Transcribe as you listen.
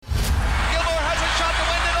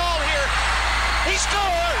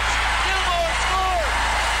scores! Gilmore scores!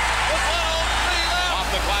 With 103 left. Off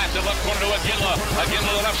the glass, the left corner to Aginla. Aginla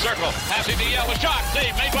to the left circle. Passing to Yell. A shot.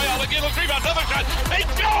 Save made by Yell. Aginla's rebound. Another shot. They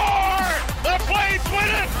score! The Flames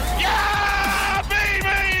win it! Yeah,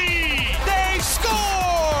 baby! They score!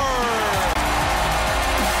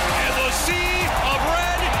 And the sea of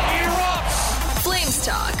red erupts. Flames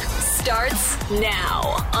Talk starts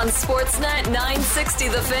now on Sportsnet 960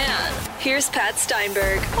 The Fan. Here's Pat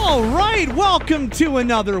Steinberg. All right, welcome to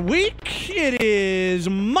another week. It is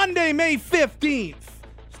Monday, May 15th.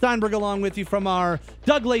 Steinberg along with you from our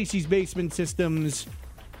Doug Lacey's Basement Systems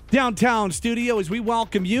downtown studio as we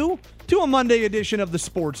welcome you to a Monday edition of the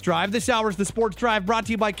Sports Drive. This hour is the Sports Drive brought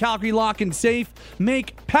to you by Calgary Lock and Safe.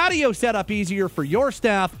 Make patio setup easier for your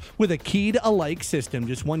staff with a key-to-alike system.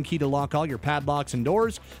 Just one key to lock all your padlocks and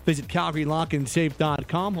doors. Visit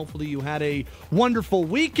CalgaryLockandSafe.com. Hopefully you had a wonderful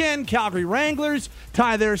weekend. Calgary Wranglers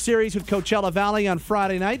tie their series with Coachella Valley on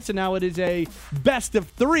Friday night, so now it is a best of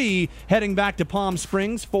three heading back to Palm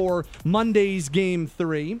Springs for Monday's Game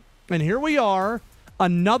 3. And here we are,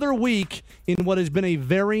 another week in what has been a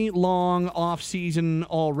very long offseason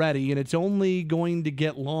already, and it's only going to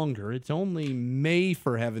get longer. It's only May,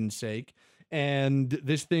 for heaven's sake, and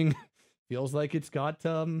this thing feels like it's got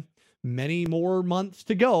many more months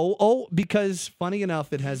to go. Oh, because funny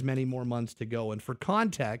enough, it has many more months to go. And for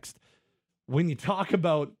context, when you talk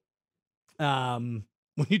about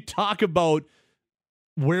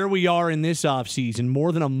where we are in this offseason,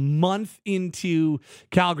 more than a month into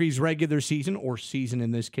Calgary's regular season, or season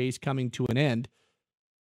in this case, coming to an end.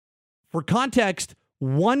 For context,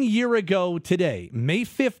 1 year ago today, May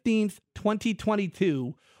 15th,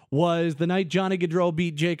 2022, was the night Johnny Gaudreau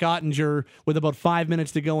beat Jake Ottinger with about 5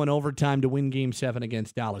 minutes to go in overtime to win Game 7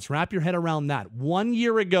 against Dallas. Wrap your head around that. 1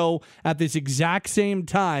 year ago at this exact same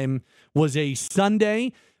time was a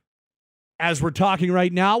Sunday. As we're talking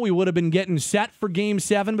right now, we would have been getting set for Game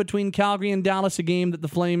 7 between Calgary and Dallas, a game that the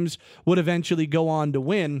Flames would eventually go on to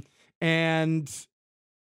win. And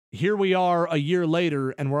here we are a year later,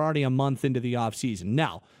 and we're already a month into the offseason.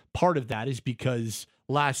 Now, part of that is because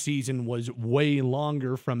last season was way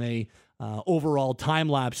longer from a overall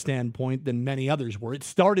time-lapse standpoint than many others were. It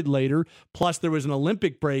started later, plus there was an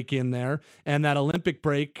Olympic break in there, and that Olympic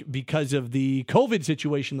break, because of the COVID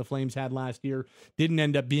situation the Flames had last year, didn't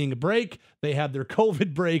end up being a break. They had their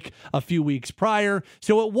COVID break a few weeks prior,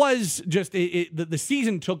 so it was just, the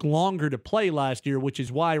season took longer to play last year, which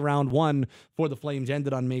is why round one for the Flames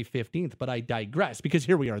ended on May 15th, but I digress, because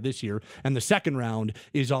here we are this year, and the second round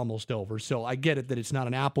is almost over, so I get it that it's not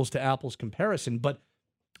an apples-to-apples comparison, but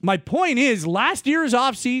my point is, last year's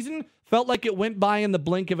offseason felt like it went by in the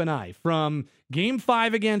blink of an eye. From Game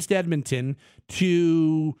 5 against Edmonton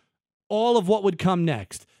to all of what would come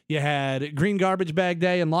next. You had Green Garbage Bag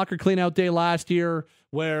Day and Locker Cleanout Day last year,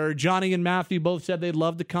 where Johnny and Matthew both said they'd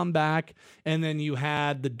love to come back. And then you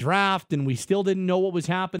had the draft, and we still didn't know what was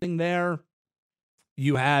happening there.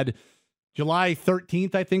 You had July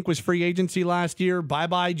 13th, I think, was free agency last year.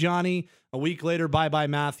 Bye-bye, Johnny. A week later, bye-bye,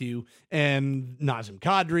 Matthew. And Nazem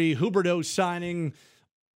Kadri, Huberdeau signing,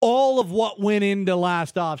 all of what went into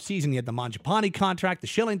last offseason. You had the Mangiapane contract, the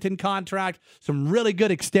Shillington contract, some really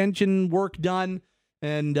good extension work done.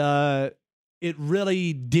 And it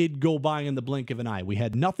really did go by in the blink of an eye. We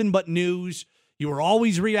had nothing but news. You were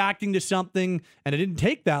always reacting to something, and it didn't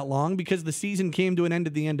take that long because the season came to an end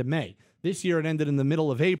at the end of May. This year it ended in the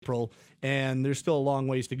middle of April, and there's still a long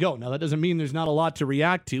ways to go. Now, that doesn't mean there's not a lot to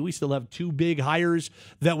react to. We still have two big hires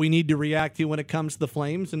that we need to react to when it comes to the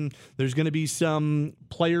Flames, and there's going to be some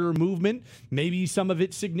player movement, maybe some of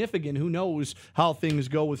it significant. Who knows how things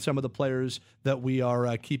go with some of the players that we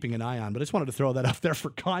are keeping an eye on. But I just wanted to throw that out there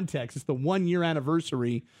for context. It's the 1 year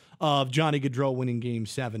anniversary of Johnny Gaudreau winning Game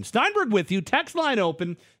 7. Steinberg with you. Text line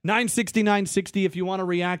open, 960-960 if you want to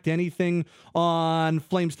react to anything on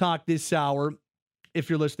Flames Talk this hour, if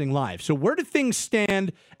you're listening live. So where do things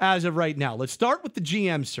stand as of right now? Let's start with the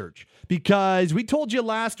GM search, because we told you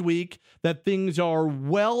last week that things are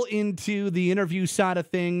well into the interview side of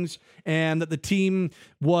things and that the team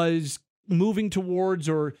was moving towards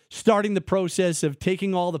or starting the process of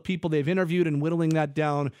taking all the people they've interviewed and whittling that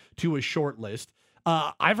down to a short list.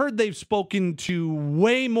 I've heard they've spoken to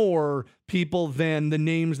way more people than the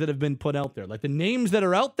names that have been put out there. Like the names that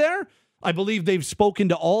are out there, I believe they've spoken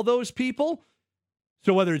to all those people.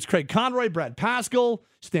 So whether it's Craig Conroy, Brad Pascal,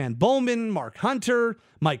 Stan Bowman, Mark Hunter,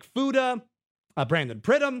 Mike Fuda, Brandon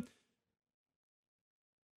Pridham.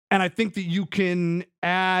 And I think that you can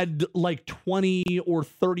add like 20 or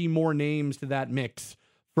 30 more names to that mix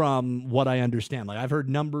from what I understand. Like I've heard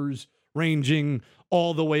numbers ranging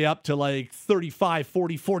all the way up to like 35,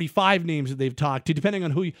 40, 45 names that they've talked to, depending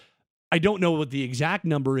on who. I don't know what the exact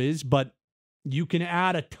number is, but you can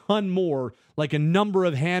add a ton more, like a number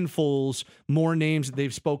of handfuls more names that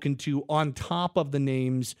they've spoken to on top of the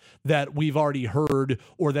names that we've already heard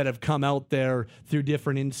or that have come out there through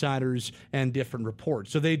different insiders and different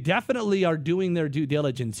reports. So they definitely are doing their due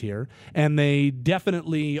diligence here, and they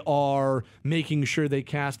definitely are making sure they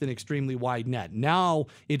cast an extremely wide net. Now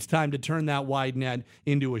it's time to turn that wide net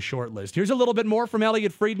into a short list. Here's a little bit more from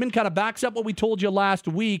Elliot Friedman, kind of backs up what we told you last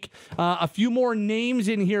week. A few more names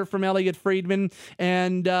in here from Elliot Friedman.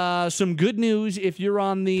 And some good news if you're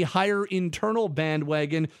on the higher internal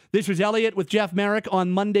bandwagon. This was Elliot with Jeff Merrick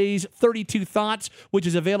on Monday's 32 Thoughts, which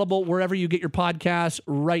is available wherever you get your podcasts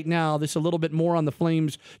right now. This a little bit more on the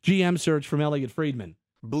Flames GM search from Elliot Friedman.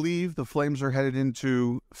 Believe the Flames are headed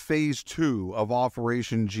into phase 2 of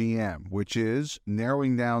Operation GM, which is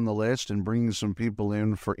narrowing down the list and bringing some people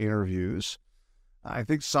in for interviews. I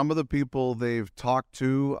think some of the people they've talked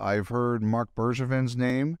to, I've heard Mark Bergevin's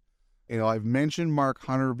name. I've mentioned Mark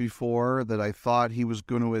Hunter before, that I thought he was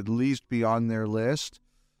going to at least be on their list.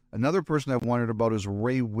 Another person I've wondered about is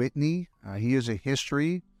Ray Whitney. He has a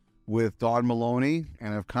history with Don Maloney,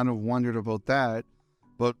 and I've kind of wondered about that.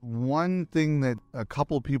 But one thing that a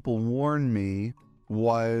couple people warned me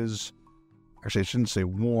was, actually I shouldn't say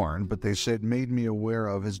warned, but they said made me aware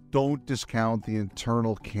of, is don't discount the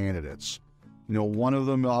internal candidates. One of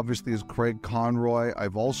them obviously is Craig Conroy.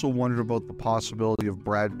 I've also wondered about the possibility of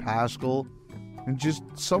Brad Pascal. And just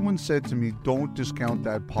someone said to me, don't discount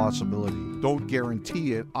that possibility. Don't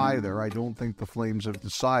guarantee it either. I don't think the Flames have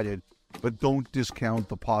decided, but don't discount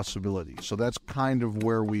the possibility. So that's kind of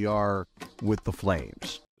where we are with the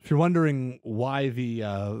Flames. If you're wondering why the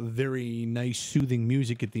very nice, soothing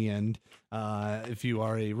music at the end, if you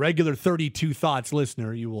are a regular 32 Thoughts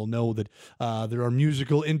listener, you will know that there are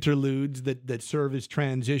musical interludes that serve as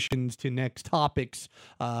transitions to next topics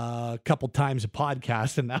a couple times a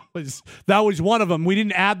podcast, and that was one of them. We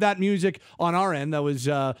didn't add that music on our end. That was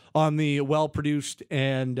on the well-produced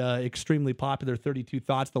and extremely popular 32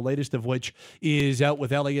 Thoughts, the latest of which is out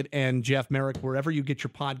with Elliot and Jeff Merrick, wherever you get your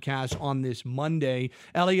podcasts on this Monday.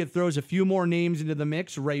 Elliot throws a few more names into the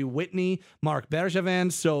mix, Ray Whitney, Mark Bergevin,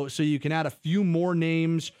 so you can add a few more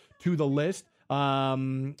names to the list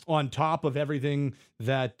on top of everything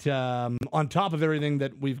that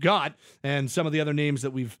we've got, and some of the other names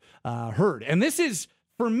that we've heard. And this is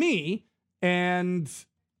for me, and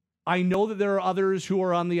I know that there are others who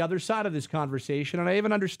are on the other side of this conversation, and I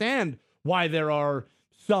even understand why there are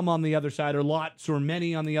some on the other side, or lots or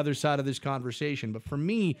many on the other side of this conversation. But for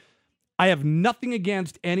me, I have nothing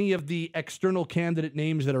against any of the external candidate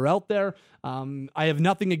names that are out there. I have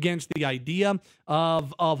nothing against the idea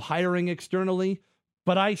of hiring externally,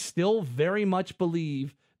 but I still very much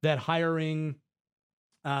believe that hiring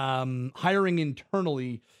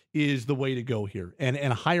internally is the way to go here,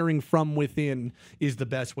 and hiring from within is the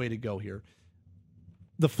best way to go here.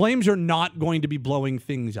 The Flames are not going to be blowing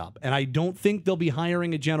things up, and I don't think they'll be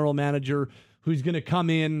hiring a general manager who's going to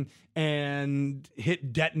come in and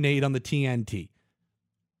hit detonate on the TNT.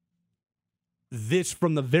 This,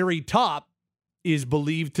 from the very top, is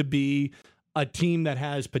believed to be a team that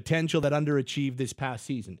has potential, that underachieved this past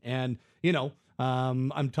season. And,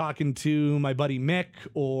 I'm talking to my buddy Mick,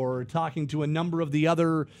 or talking to a number of the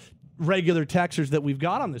other regular texters that we've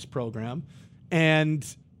got on this program, and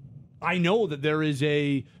I know that there is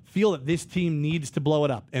a feel that this team needs to blow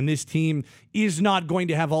it up, and this team is not going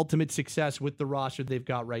to have ultimate success with the roster they've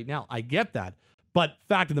got right now. I get that, but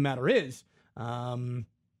fact of the matter is,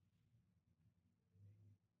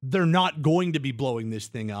 they're not going to be blowing this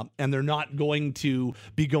thing up, and they're not going to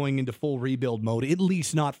be going into full rebuild mode, at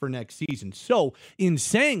least not for next season. So in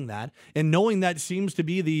saying that, and knowing that seems to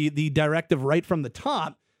be the directive right from the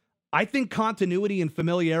top, I think continuity and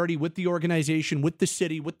familiarity with the organization, with the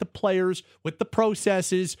city, with the players, with the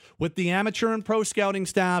processes, with the amateur and pro scouting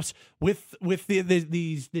staffs, with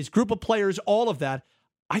this group of players, all of that,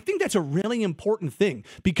 I think that's a really important thing,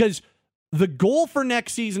 because the goal for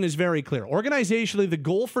next season is very clear. Organizationally, the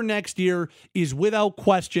goal for next year is without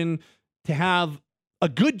question to have a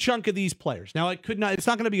good chunk of these players. Now, it's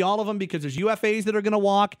not going to be all of them, because there's UFAs that are going to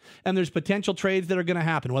walk, and there's potential trades that are going to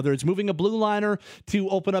happen, whether it's moving a blue liner to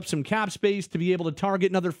open up some cap space to be able to target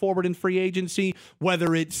another forward in free agency,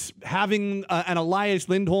 whether it's having an Elias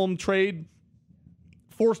Lindholm trade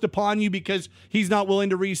forced upon you because he's not willing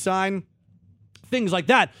to re-sign, things like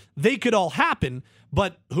that. They could all happen,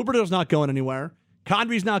 but Huberdeau's not going anywhere.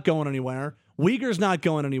 Condry's not going anywhere. Uyghur's not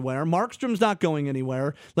going anywhere. Markstrom's not going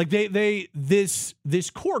anywhere. Like this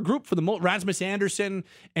core group for the Rasmus Anderson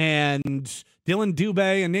and Dylan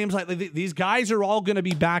Dubé and names like these guys are all going to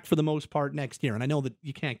be back for the most part next year. And I know that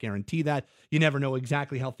you can't guarantee that. You never know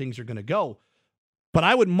exactly how things are going to go. But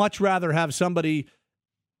I would much rather have somebody,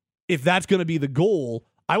 if that's going to be the goal,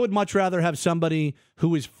 I would much rather have somebody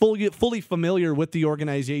who is fully familiar with the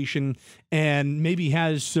organization and maybe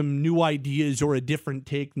has some new ideas or a different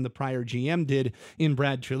take than the prior GM did in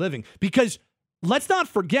Brad Treliving. Because let's not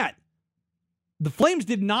forget, the Flames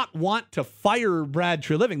did not want to fire Brad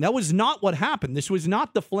Treliving. That was not what happened. This was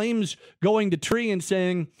not the Flames going to Tree and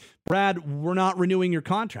saying, Brad, we're not renewing your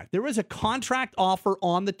contract. There was a contract offer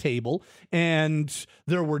on the table, and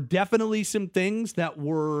there were definitely some things that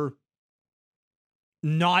were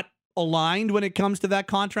not aligned when it comes to that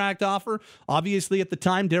contract offer. Obviously, at the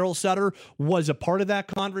time, Daryl Sutter was a part of that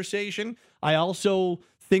conversation. I also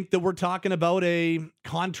think that we're talking about a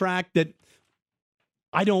contract that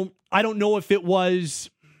I don't know if it was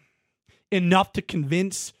enough to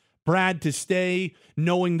convince Brad to stay,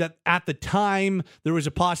 knowing that at the time there was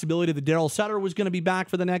a possibility that Daryl Sutter was going to be back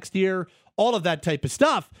for the next year, all of that type of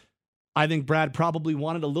stuff. I think Brad probably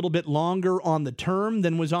wanted a little bit longer on the term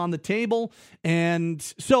than was on the table. And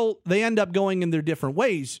so they end up going in their different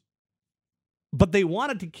ways. But they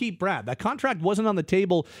wanted to keep Brad. That contract wasn't on the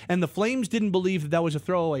table, and the Flames didn't believe that was a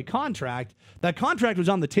throwaway contract. That contract was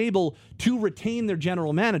on the table to retain their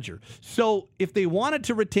general manager. So if they wanted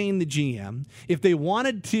to retain the GM, if they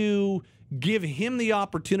wanted to give him the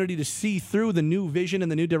opportunity to see through the new vision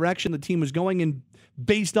and the new direction the team was going in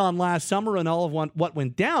based on last summer and all of what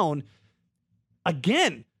went down,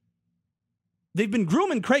 again, they've been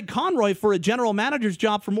grooming Craig Conroy for a general manager's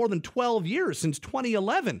job for more than 12 years, since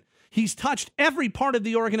 2011. He's touched every part of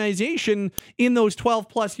the organization in those 12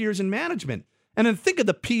 plus years in management. And then think of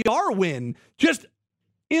the PR win. Just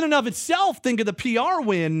in and of itself, think of the PR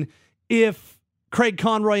win if Craig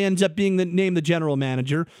Conroy ends up being named the general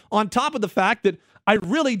manager, on top of the fact that I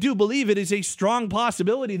really do believe it is a strong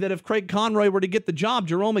possibility that if Craig Conroy were to get the job,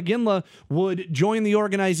 Jarome Iginla would join the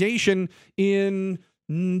organization in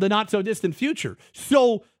the not-so-distant future.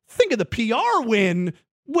 So think of the PR win,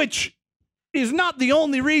 which is not the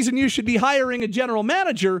only reason you should be hiring a general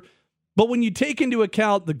manager, but when you take into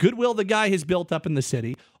account the goodwill the guy has built up in the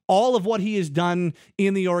city, all of what he has done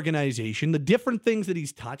in the organization, the different things that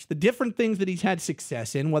he's touched, the different things that he's had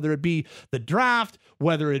success in, whether it be the draft,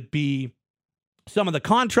 whether it be some of the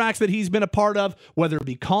contracts that he's been a part of, whether it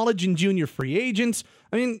be college and junior free agents.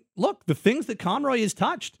 I mean, look, the things that Conroy has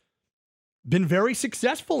touched, been very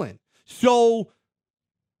successful in. So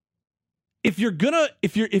if you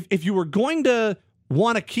were going to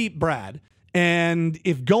want to keep Brad, and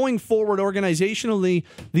if going forward organizationally,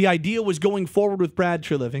 the idea was going forward with Brad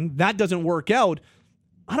Treliving, that doesn't work out.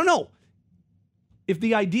 I don't know. If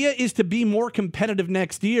the idea is to be more competitive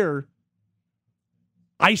next year,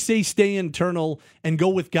 I say stay internal and go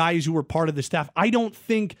with guys who are part of the staff. I don't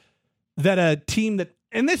think that a team that,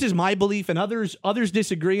 and this is my belief and others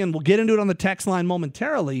disagree, and we'll get into it on the text line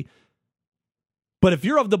momentarily, but if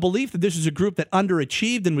you're of the belief that this is a group that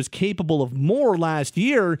underachieved and was capable of more last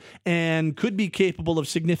year and could be capable of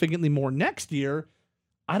significantly more next year,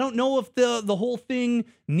 I don't know if the whole thing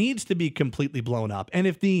needs to be completely blown up, and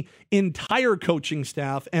if the entire coaching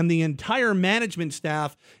staff and the entire management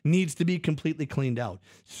staff needs to be completely cleaned out.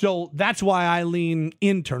 So that's why I lean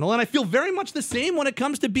internal, and I feel very much the same when it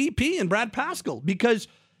comes to BP and Brad Pascal, because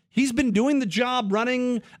he's been doing the job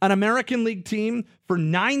running an American League team for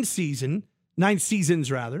 9 seasons.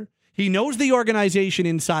 He knows the organization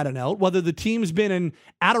inside and out, whether the team's been in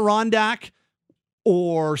Adirondack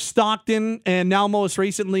or Stockton, and now most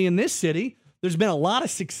recently in this city. There's been a lot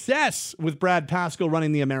of success with Brad Pascal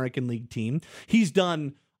running the American League team. He's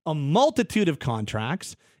done a multitude of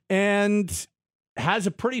contracts and has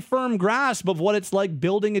a pretty firm grasp of what it's like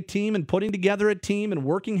building a team and putting together a team and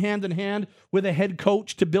working hand in hand with a head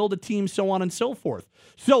coach to build a team, so on and so forth.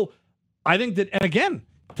 So I think that, and again,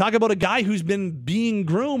 talk about a guy who's been being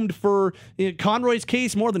groomed for, in Conroy's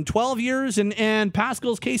case, more than 12 years, and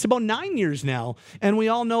Pascal's case about 9 years now. And we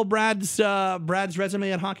all know Brad's resume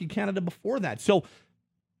at Hockey Canada before that. So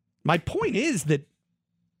my point is that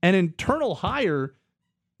an internal hire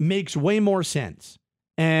makes way more sense.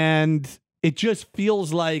 And it just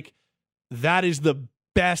feels like that is the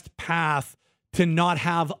best path to not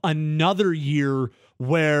have another year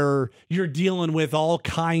where you're dealing with all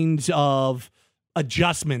kinds of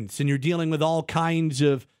adjustments and you're dealing with all kinds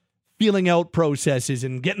of feeling out processes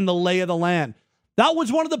and getting the lay of the land. That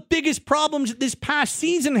was one of the biggest problems that this past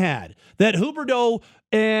season had, that Huberdeau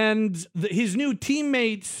and his new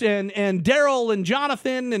teammates and Daryl and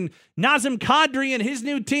Jonathan and Nazem Kadri and his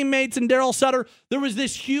new teammates and Daryl Sutter, there was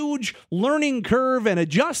this huge learning curve and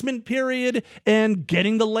adjustment period and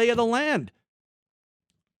getting the lay of the land.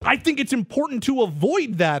 I think it's important to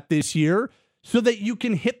avoid that this year so that you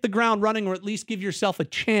can hit the ground running, or at least give yourself a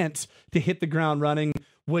chance to hit the ground running,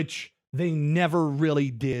 which they never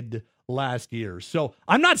really did last year. So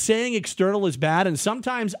I'm not saying external is bad, and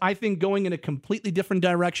sometimes I think going in a completely different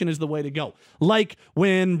direction is the way to go. Like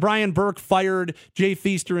when Brian Burke fired Jay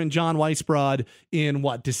Feaster and John Weisbrod in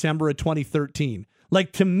December of 2013.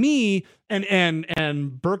 Like, to me,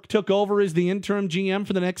 and Burke took over as the interim GM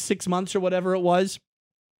for the next 6 months or whatever it was.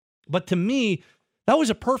 But to me, that was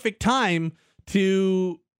a perfect time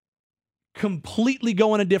to completely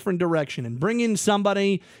go in a different direction and bring in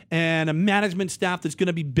somebody and a management staff that's going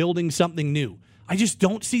to be building something new. I just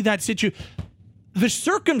don't see that situation. The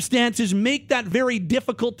circumstances make that very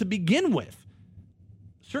difficult to begin with.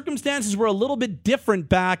 Circumstances were a little bit different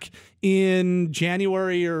back in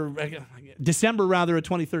January or December, rather, of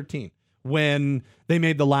 2013 when they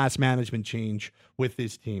made the last management change with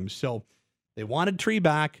this team. So they wanted Tree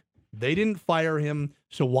back. They didn't fire him,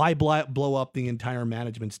 so why blow up the entire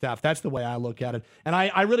management staff? That's the way I look at it. And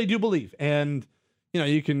I really do believe. And,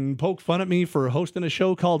 you can poke fun at me for hosting a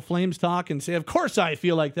show called Flames Talk and say, of course I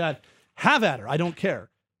feel like that. Have at her. I don't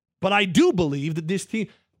care. But I do believe that this team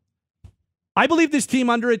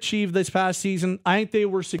underachieved this past season. I think they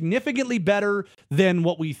were significantly better than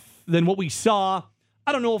what we saw.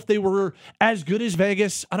 I don't know if they were as good as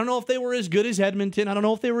Vegas. I don't know if they were as good as Edmonton. I don't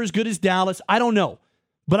know if they were as good as Dallas. I don't know.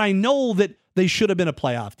 But I know that they should have been a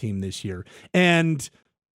playoff team this year. And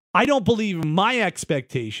I don't believe my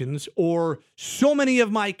expectations or so many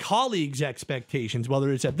of my colleagues' expectations,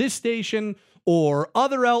 whether it's at this station or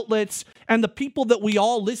other outlets, and the people that we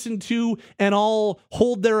all listen to and all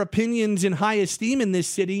hold their opinions in high esteem in this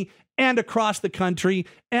city and across the country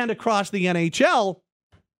and across the NHL,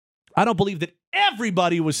 I don't believe that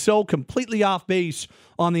everybody was so completely off base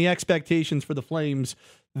on the expectations for the Flames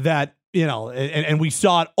that, and we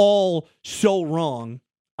saw it all so wrong.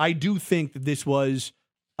 I do think that this was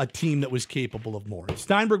a team that was capable of more.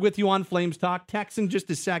 Steinberg with you on Flames Talk. Text in just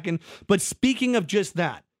a second. But speaking of just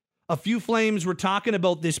that, a few Flames were talking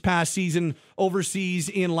about this past season overseas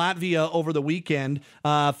in Latvia over the weekend.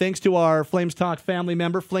 Thanks to our Flames Talk family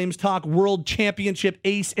member, Flames Talk World Championship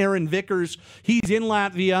ace Aaron Vickers. He's in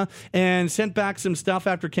Latvia and sent back some stuff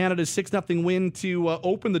after Canada's 6-0 win to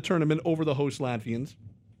open the tournament over the host Latvians.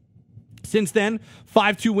 Since then,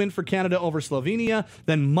 5-2 win for Canada over Slovenia.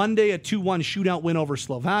 Then Monday, a 2-1 shootout win over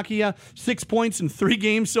Slovakia. 6 points in 3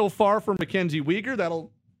 games so far for Mackenzie Weegar.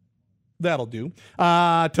 That'll do.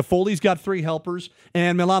 Toffoli's got 3 helpers.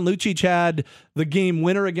 And Milan Lucic had the game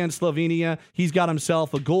winner against Slovenia. He's got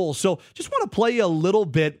himself a goal. So just want to play a little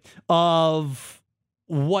bit of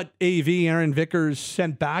what AV, Aaron Vickers,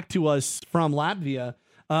 sent back to us from Latvia.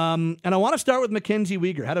 And I want to start with Mackenzie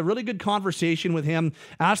Weegar. Had a really good conversation with him,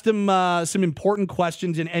 asked him some important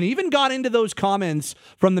questions, and even got into those comments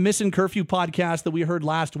from the Missing Curfew podcast that we heard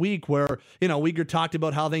last week where, Weegar talked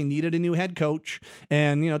about how they needed a new head coach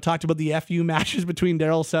and, talked about the FU matches between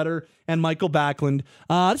Daryl Sutter and Michael Backlund.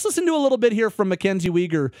 Let's listen to a little bit here from Mackenzie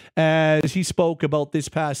Weegar as he spoke about this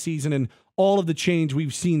past season and all of the change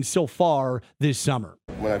we've seen so far this summer.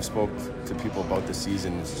 When I've spoke to people about the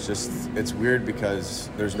season, it's weird because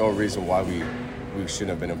there's no reason why we shouldn't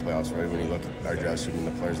have been in playoffs, right? When you look at our draft and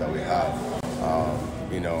the players that we have,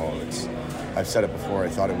 I've said it before. I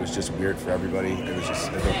thought it was just weird for everybody. It was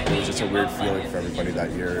just a weird feeling for everybody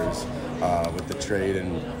that year. It was, with the trade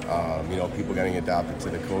and people getting adapted to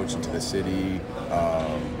the coach and to the city.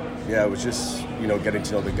 It was just getting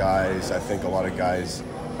to know the guys. I think a lot of guys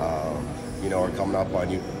are coming up on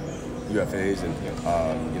UFAs,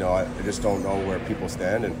 and I just don't know where people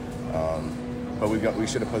stand, and but we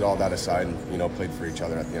should have put all that aside and played for each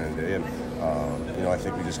other at the end of the day, and I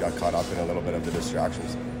think we just got caught up in a little bit of the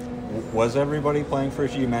distractions. Was everybody playing for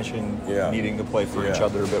each other? You mentioned needing to play for each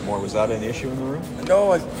other a bit more. Was that an issue in the room?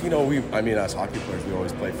 No, as hockey players, we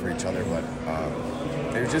always play for each other, but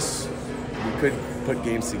we couldn't put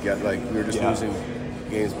games together. Like, we were just losing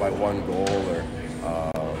games by 1 goal, or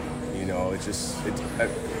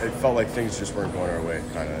it felt like things just weren't going our way,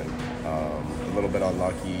 kind of a little bit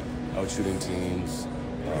unlucky, out shooting teams,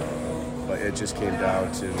 but it just came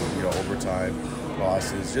down to overtime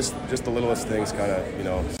losses, just the littlest things kind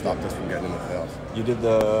of stopped us from getting in the playoffs. You did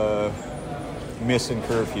the Missing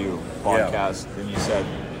Curfew podcast, and you said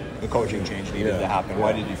the coaching change needed to happen.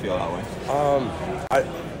 Why did you feel that way?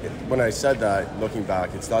 When I said that, looking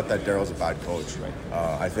back, it's not that Daryl's a bad coach.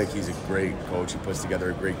 I think he's a great coach. He puts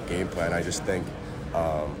together a great game plan. I just think,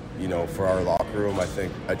 for our locker room, I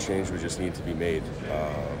think a change would just need to be made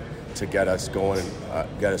to get us going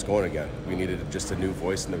again. We needed just a new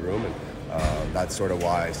voice in the room, and that's sort of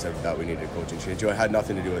why I said that we needed a coaching change. It had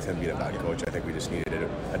nothing to do with him being a bad coach. I think we just needed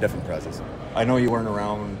a different presence. I know you weren't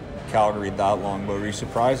around Calgary that long, but were you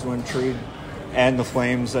surprised when Treed and the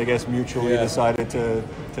Flames, I guess, mutually decided to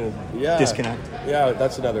disconnect? Yeah,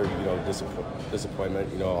 that's another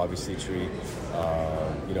disappointment. Obviously Treed,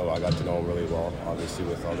 I got to know him really well, obviously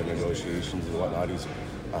with all the negotiations and whatnot. He's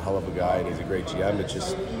a hell of a guy and he's a great GM. It's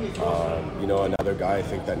just, another guy I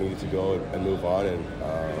think that needed to go and move on, and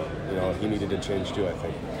he needed to change too, I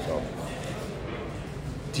think. So,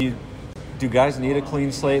 do guys need a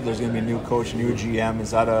clean slate? There's going to be a new coach, new GM. Is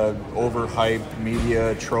that a overhyped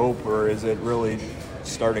media trope, or is it really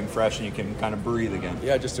starting fresh and you can kind of breathe again?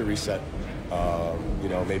 Yeah, just a reset.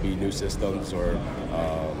 Maybe new systems or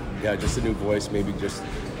just a new voice. Maybe just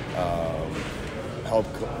help.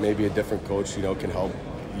 Maybe a different coach, can help.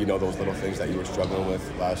 Those little things that you were struggling with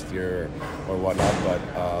last year or whatnot. But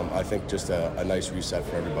I think just a nice reset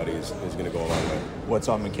for everybody is going to go a long way. What's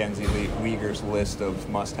on Mackenzie Weegar's list of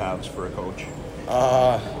must-haves for a coach? You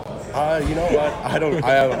know what?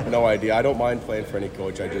 I have no idea. I don't mind playing for any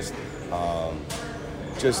coach. I just a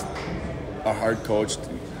hard coach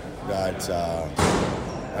that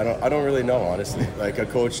I don't really know, honestly. Like, a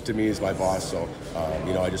coach to me is my boss, so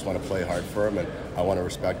I just want to play hard for him, and I want to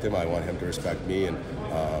respect him. I want him to respect me, and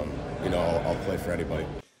I'll play for anybody.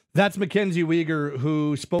 That's Mackenzie Weegar,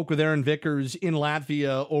 who spoke with Aaron Vickers in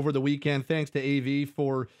Latvia over the weekend. Thanks to AV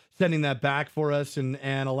for sending that back for us and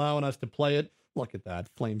allowing us to play it. Look at that,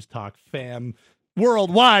 Flames Talk fam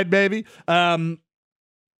worldwide, baby. And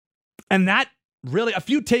that really, a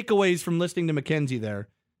few takeaways from listening to Mackenzie there.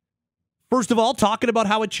 First of all, talking about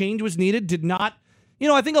how a change was needed did not,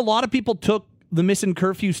 I think a lot of people took the missing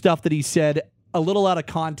curfew stuff that he said a little out of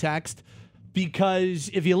context, because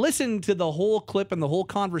if you listen to the whole clip and the whole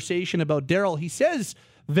conversation about Daryl, he says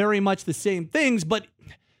very much the same things, but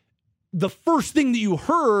the first thing that you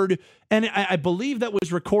heard, and I believe that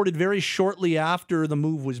was recorded very shortly after the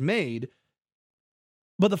move was made,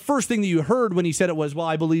 but the first thing that you heard when he said it was, well,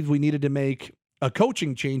 I believe we needed to make a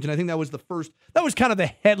coaching change. And I think that was kind of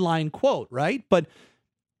the headline quote, right? But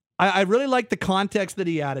I really like the context that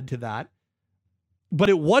he added to that. But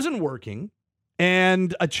it wasn't working,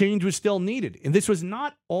 and a change was still needed. And this was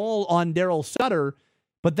not all on Daryl Sutter,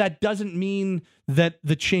 but that doesn't mean that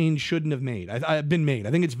the change shouldn't have been made.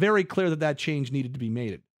 I think it's very clear that change needed to be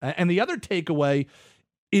made. And the other takeaway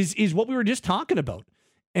is what we were just talking about.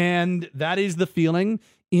 And that is the feeling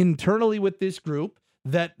internally with this group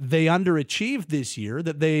that they underachieved this year,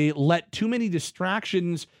 that they let too many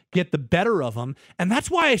distractions get the better of them. And that's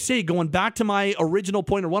why I say, going back to my original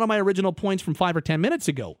point, or one of my original points from 5 or 10 minutes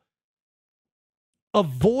ago,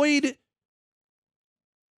 avoid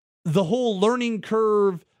the whole learning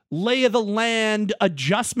curve, lay of the land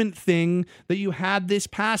adjustment thing that you had this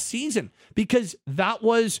past season, because that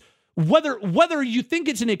was, whether you think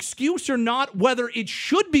it's an excuse or not, whether it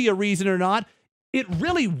should be a reason or not, it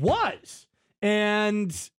really was.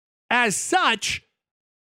 And as such,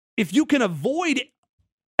 if you can avoid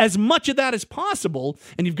as much of that as possible,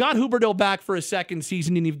 and you've got Huberdeau back for a second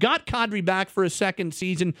season, and you've got Kadri back for a second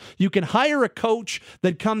season, you can hire a coach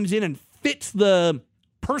that comes in and fits the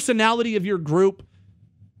personality of your group.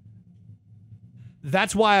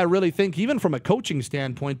 That's why I really think, even from a coaching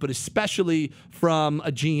standpoint, but especially from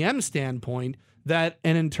a GM standpoint, that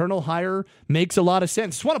an internal hire makes a lot of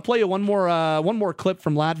sense. Just want to play you one more clip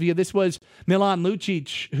from Latvia. This was Milan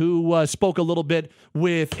Lucic, who spoke a little bit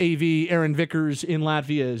with AV Aaron Vickers in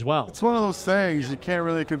Latvia as well. It's one of those things you can't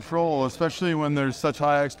really control, especially when there's such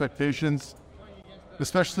high expectations.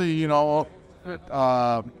 Especially, it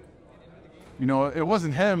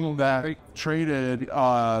wasn't him that traded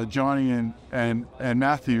Johnny and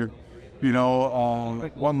Matthew.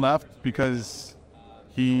 One left because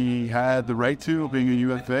he had the right to, being a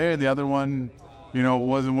UFA, and the other one,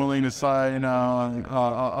 wasn't willing to sign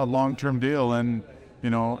a long-term deal. And,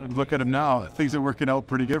 look at him now. Things are working out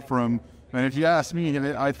pretty good for him. And if you ask me,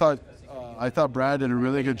 I thought Brad did a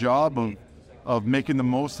really good job of making the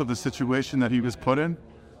most of the situation that he was put in.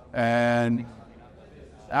 And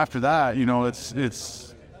after that,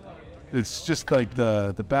 it's just like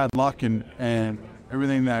the bad luck and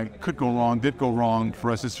everything that could go wrong did go wrong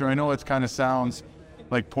for us this year. I know it kind of sounds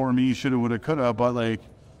like poor me, shoulda, woulda, coulda, but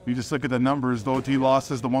you just look at the numbers, the OT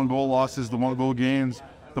losses, the 1-goal losses, the 1-goal games,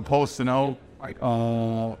 the posts and out,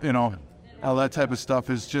 How that type of stuff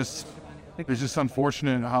is just, it's just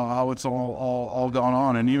unfortunate how it's all gone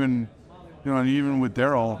on. And even with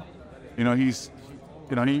Daryl,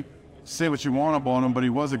 he say what you want about him, but he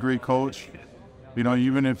was a great coach.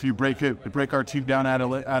 Even if you break our team down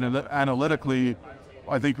analytically,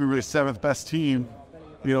 I think we were the 7th best team.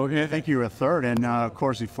 I think you were third, and of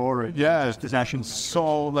course before it. Yeah. Possessions.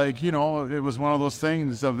 So it was one of those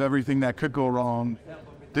things of everything that could go wrong,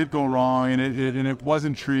 did go wrong, and it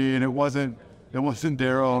wasn't Tree, and it wasn't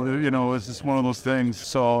Daryl. It was just one of those things.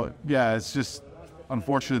 So yeah, it's just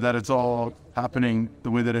unfortunate that it's all happening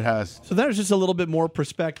the way that it has. So there's just a little bit more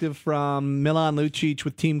perspective from Milan Lucic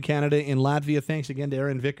with Team Canada in Latvia. Thanks again to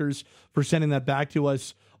Aaron Vickers for sending that back to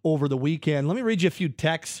us over the weekend. Let me read you a few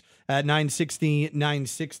texts at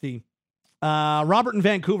 960. Robert in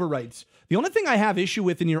Vancouver writes, the only thing I have issue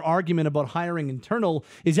with in your argument about hiring internal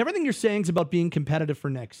is everything you're saying is about being competitive for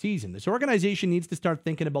next season. This organization needs to start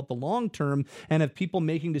thinking about the long term and have people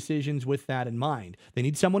making decisions with that in mind. They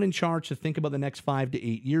need someone in charge to think about the next 5 to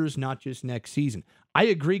 8 years, not just next season. I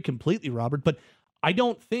agree completely, Robert, but I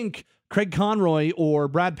don't think Craig Conroy or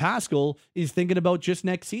Brad Pascal is thinking about just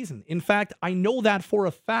next season. In fact, I know that for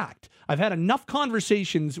a fact. I've had enough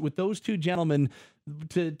conversations with those two gentlemen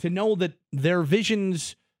to know that their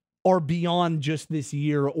visions are beyond just this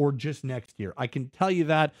year or just next year. I can tell you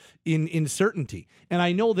that in certainty. And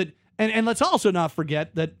I know that, and let's also not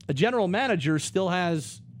forget that a general manager still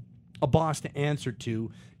has a boss to answer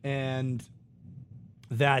to, and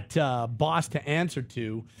that boss to answer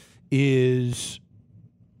to is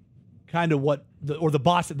kind of the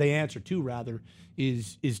boss that they answer to, rather,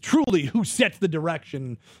 is truly who sets the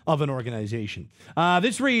direction of an organization.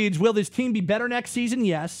 This reads, will this team be better next season?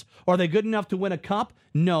 Yes. Are they good enough to win a cup?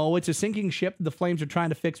 No. It's a sinking ship the Flames are trying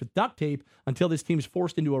to fix with duct tape. Until this team's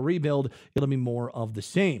forced into a rebuild, it'll be more of the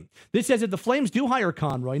same. This says, if the Flames do hire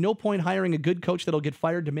Conroy, no point hiring a good coach that'll get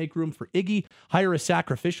fired to make room for Iggy. Hire a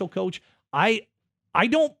sacrificial coach. I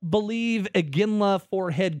don't believe Iginla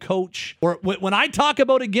for head coach. Or when I talk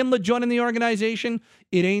about Iginla joining the organization,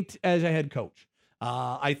 it ain't as a head coach.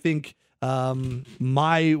 I think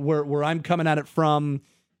where I'm coming at it from,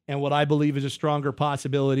 and what I believe is a stronger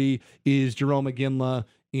possibility, is Jerome Iginla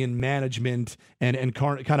in management and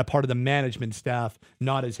kind of part of the management staff,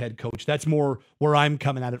 not as head coach. That's more where I'm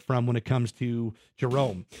coming at it from when it comes to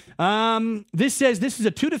Jerome. This says this is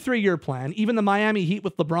a 2 to 3 year plan. Even the Miami Heat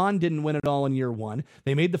with LeBron didn't win it all in year one.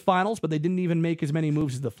 They made the finals, but they didn't even make as many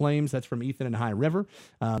moves as the Flames. That's from Ethan and High River.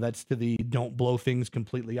 That's to the don't blow things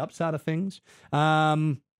completely up side of things.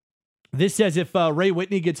 This says if Ray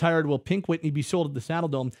Whitney gets hired, will Pink Whitney be sold at the Saddle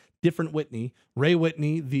Dome? Different Whitney. Ray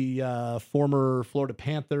Whitney, the former Florida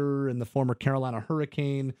Panther and the former Carolina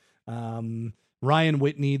Hurricane. Ryan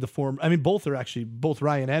Whitney, both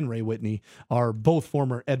Ryan and Ray Whitney are both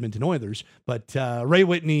former Edmonton Oilers. But Ray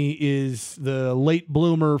Whitney is the late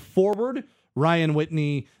bloomer forward. Ryan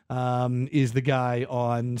Whitney is the guy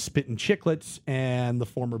on Spittin' Chicklets and the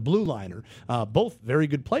former Blue Liner. Both very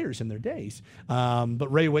good players in their days.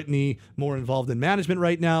 But Ray Whitney more involved in management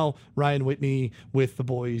right now. Ryan Whitney with the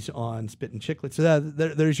boys on Spittin' Chicklets. So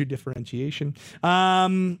there's your differentiation.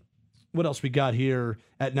 What else we got here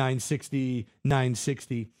at 960?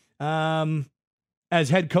 As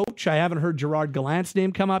head coach, I haven't heard Gerard Gallant's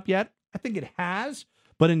name come up yet. I think it has.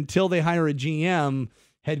 But until they hire a GM,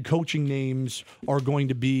 head coaching names are going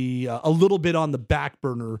to be a little bit on the back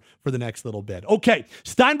burner for the next little bit. Okay,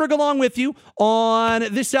 Steinberg along with you on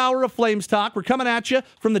this hour of Flames Talk. We're coming at you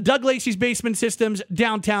from the Doug Lacey's Basement Systems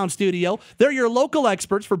downtown studio. They're your local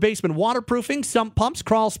experts for basement waterproofing, sump pumps,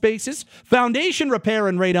 crawl spaces, foundation repair,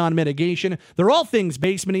 and radon mitigation. They're all things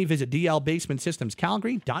basement-y. Visit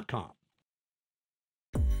dlbasementsystemscalgary.com.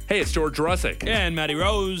 Hey, it's George Russick. And Matty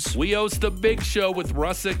Rose. We host The Big Show with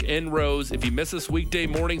Russick and Rose. If you miss us weekday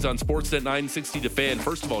mornings on Sportsnet 960 The Fan,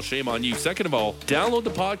 first of all, shame on you. Second of all, download the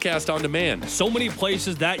podcast on demand. So many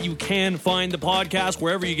places that you can find the podcast,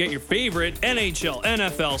 wherever you get your favorite NHL,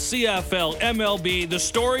 NFL, CFL, MLB, the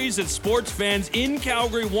stories that sports fans in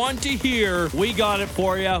Calgary want to hear. We got it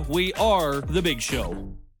for you. We are The Big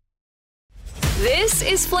Show. This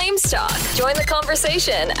is Flames Talk. Join the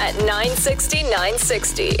conversation at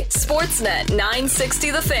 960-960. Sportsnet 960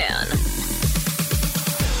 The Fan.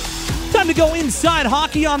 Time to go inside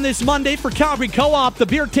hockey on this Monday for Calgary Co-op. The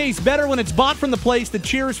beer tastes better when it's bought from the place that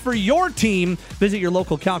cheers for your team. Visit your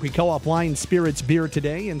local Calgary Co-op wine, spirits, beer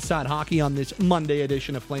today. Inside hockey on this Monday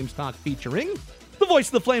edition of Flames Talk featuring the voice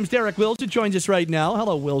of the Flames, Derek Wills, who joins us right now.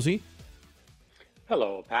 Hello, Willsy.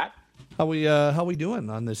 Hello, Pat. How we doing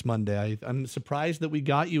on this Monday? I'm surprised that we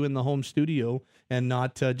got you in the home studio and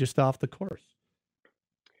not just off the course.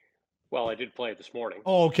 Well, I did play this morning.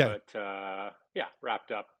 Oh, okay. But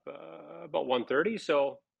wrapped up about 1:30.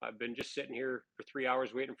 So I've been just sitting here for 3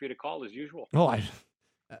 hours waiting for you to call as usual. Oh,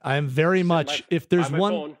 I am very much. If there's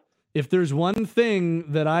one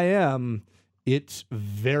thing that I am, it's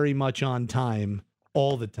very much on time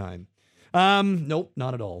all the time. Nope,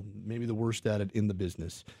 not at all. Maybe the worst at it in the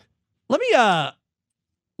business. Let me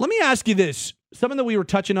ask you this. Something that we were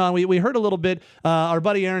touching on. We heard a little bit. Our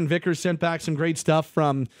buddy Aaron Vickers sent back some great stuff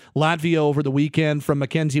from Latvia over the weekend from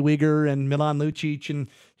Mackenzie Weegar and Milan Lucic, and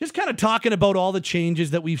just kind of talking about all the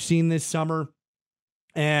changes that we've seen this summer.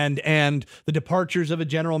 And the departures of a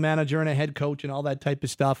general manager and a head coach and all that type of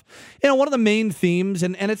stuff. You know, one of the main themes,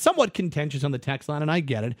 and it's somewhat contentious on the text line, and I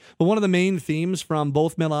get it, but one of the main themes from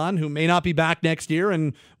both Milan, who may not be back next year,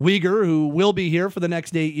 and Uyghur, who will be here for the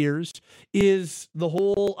next 8 years, is the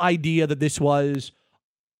whole idea that this was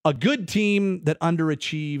a good team that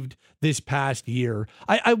underachieved this past year.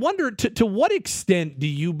 I wonder, to what extent do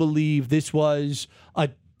you believe this was a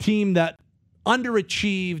team that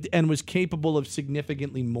underachieved and was capable of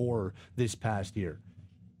significantly more this past year?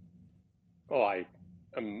 Oh, I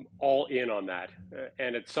am all in on that.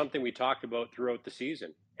 And it's something we talked about throughout the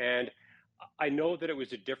season. And I know that it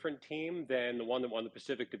was a different team than the one that won the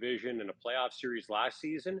Pacific Division in a playoff series last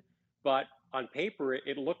season. But on paper,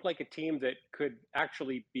 it looked like a team that could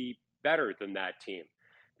actually be better than that team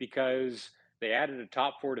because they added a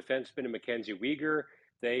top 4 defenseman in Mackenzie Weegar.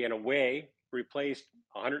 They, in a way, replaced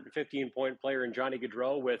a 115-point player in Johnny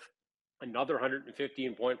Gaudreau with another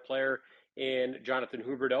 115-point player in Jonathan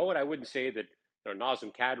Huberdeau. And I wouldn't say that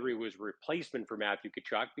Nazem Kadri was a replacement for Matthew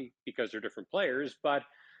Tkachuk because they're different players, but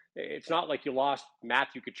it's not like you lost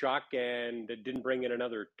Matthew Tkachuk and didn't bring in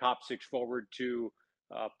another top 6 forward to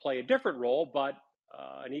play a different role, but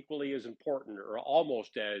an equally as important or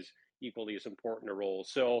almost as equally as important a role.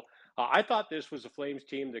 So I thought this was a Flames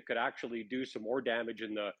team that could actually do some more damage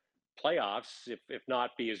in the playoffs, if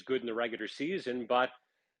not be as good in the regular season, but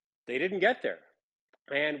they didn't get there.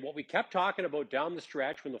 And what we kept talking about down the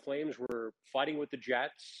stretch when the Flames were fighting with the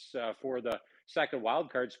Jets for the second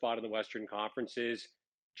wildcard spot in the Western Conference is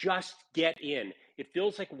just get in. It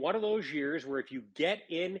feels like one of those years where if you get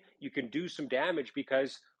in, you can do some damage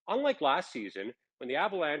because unlike last season, when the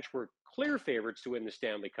Avalanche were clear favorites to win the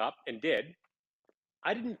Stanley Cup and did,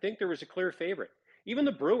 I didn't think there was a clear favorite. Even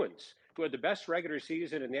the Bruins, who had the best regular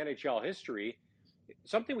season in the NHL history,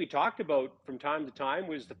 something we talked about from time to time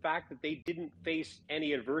was the fact that they didn't face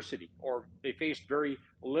any adversity, or they faced very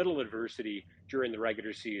little adversity during the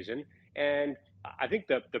regular season. And I think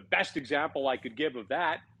the best example I could give of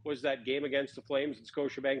that was that game against the Flames at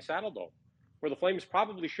Scotiabank Saddledome, where the Flames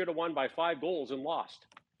probably should have won by 5 goals and lost.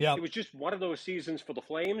 Yeah, it was just one of those seasons for the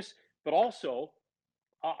Flames, but also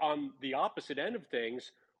on the opposite end of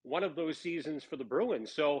things, one of those seasons for the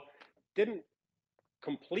Bruins. So didn't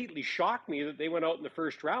completely shock me that they went out in the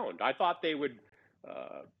first round. I thought they would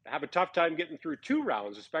have a tough time getting through 2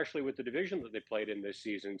 rounds, especially with the division that they played in this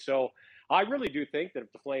season. So I really do think that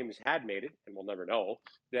if the Flames had made it, and we'll never know,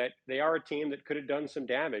 that they are a team that could have done some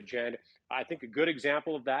damage. And I think a good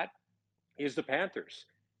example of that is the Panthers.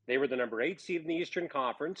 They were the number 8 seed in the Eastern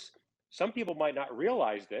Conference. Some people might not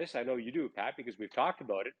realize this. I know you do, Pat, because we've talked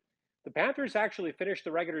about it. The Panthers actually finished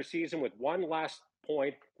the regular season with 1 less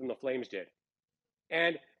point than the Flames did.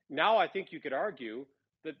 And now I think you could argue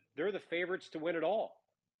that they're the favorites to win it all.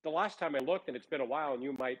 The last time I looked, and it's been a while, and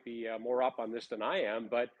you might be more up on this than I am,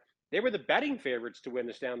 but they were the betting favorites to win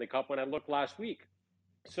the Stanley Cup when I looked last week.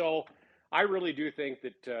 So I really do think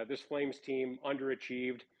that this Flames team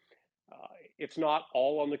underachieved. It's not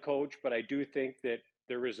all on the coach, but I do think that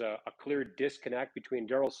there is a clear disconnect between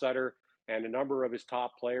Darryl Sutter and a number of his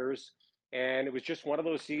top players. And it was just one of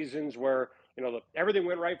those seasons where, everything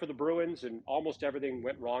went right for the Bruins and almost everything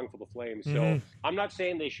went wrong for the Flames. So I'm not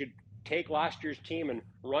saying they should take last year's team and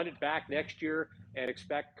run it back next year and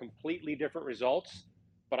expect completely different results.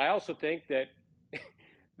 But I also think that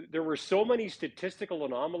there were so many statistical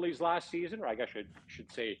anomalies last season, or I guess I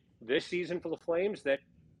should say this season for the Flames, that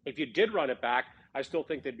if you did run it back, I still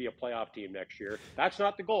think they'd be a playoff team next year. That's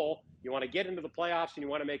not the goal. You want to get into the playoffs and you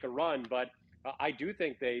want to make a run, but I do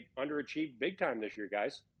think they underachieved big time this year,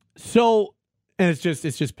 guys. So, and it's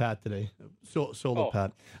just Pat today. Solo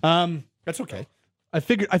Pat. That's okay. I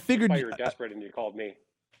figured That's why you were desperate and you called me.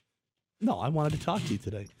 No, I wanted to talk to you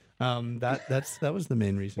today. That was the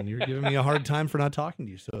main reason. You were giving me a hard time for not talking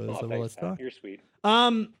to you. So, let's talk. You're sweet.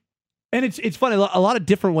 And it's funny, a lot of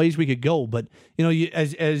different ways we could go, but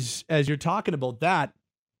as you're talking about that,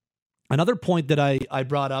 another point that I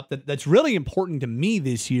brought up that's really important to me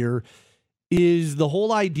this year is the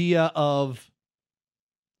whole idea of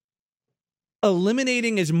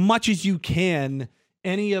eliminating as much as you can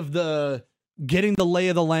any of the getting the lay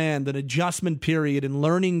of the land, an adjustment period and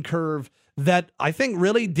learning curve that I think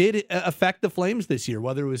really did affect the Flames this year,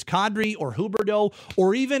 whether it was Kadri or Huberdeau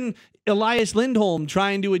or even Elias Lindholm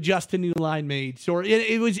trying to adjust to new line mates. Or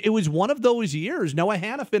it was one of those years. Noah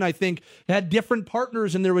Hannafin, I think, had different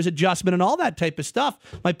partners and there was adjustment and all that type of stuff.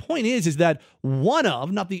 My point is that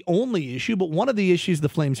not the only issue, but one of the issues the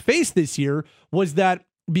Flames faced this year was that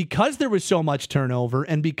because there was so much turnover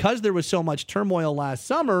and because there was so much turmoil last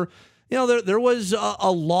summer, there was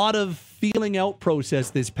a lot of feeling out process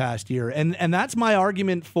this past year. And that's my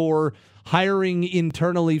argument for hiring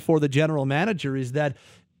internally for the general manager is that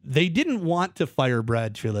they didn't want to fire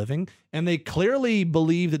Brad Treliving, and they clearly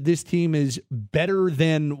believe that this team is better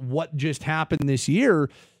than what just happened this year.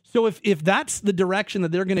 So if that's the direction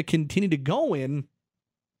that they're going to continue to go in,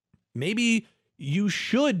 maybe you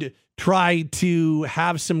should try to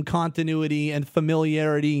have some continuity and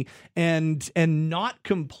familiarity and not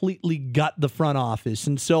completely gut the front office.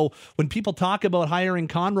 And so when people talk about hiring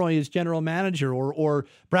Conroy as general manager or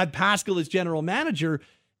Brad Pascal as general manager,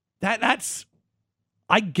 that's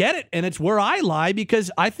I get it. And it's where I lie because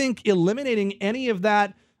I think eliminating any of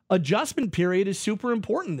that adjustment period is super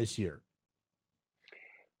important this year.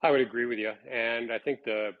 I would agree with you. And I think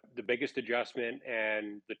the biggest adjustment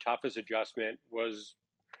and the toughest adjustment was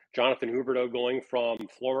Jonathan Huberdeau going from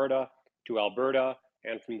Florida to Alberta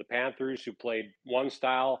and from the Panthers, who played one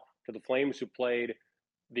style, to the Flames, who played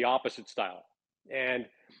the opposite style. And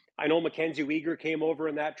I know Mackenzie Weegar came over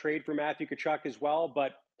in that trade for Matthew Tkachuk as well,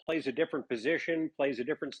 but plays a different position, plays a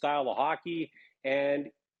different style of hockey. And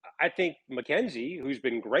I think Mackenzie, who's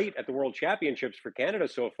been great at the World Championships for Canada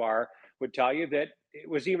so far, would tell you that it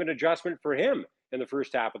was even an adjustment for him in the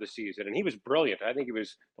first half of the season. And he was brilliant. I think he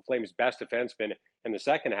was the Flames' best defenseman in the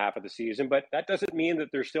second half of the season. But that doesn't mean that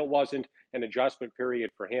there still wasn't an adjustment period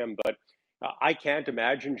for him. But I can't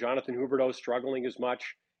imagine Jonathan Huberdeau struggling as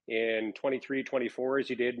much in 23-24 as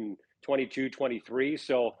he did in 22-23.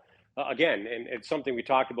 So again, and it's something we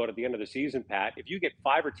talked about at the end of the season, Pat, if you get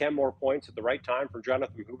 5 or 10 more points at the right time from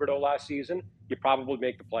Jonathan Huberdeau last season, you probably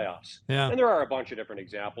make the playoffs. Yeah. And there are a bunch of different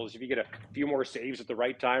examples. If you get a few more saves at the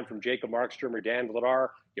right time from Jacob Markstrom or Dan Vladar,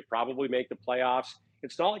 you probably make the playoffs.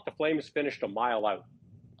 It's not like the Flames finished a mile out.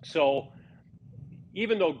 So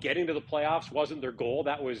even though getting to the playoffs wasn't their goal,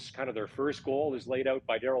 that was kind of their first goal as laid out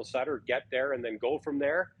by Darryl Sutter, get there and then go from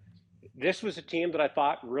there. This was a team that I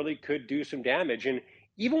thought really could do some damage. And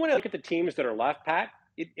even when I look at the teams that are left, Pat,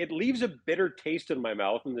 it leaves a bitter taste in my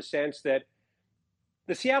mouth in the sense that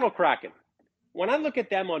the Seattle Kraken, when I look at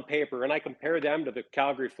them on paper and I compare them to the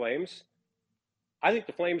Calgary Flames, I think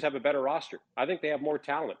the Flames have a better roster. I think they have more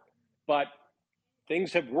talent. But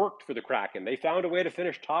things have worked for the Kraken. They found a way to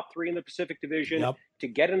finish top 3 in the Pacific Division, to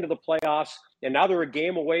get into the playoffs, and now they're a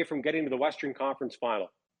game away from getting to the Western Conference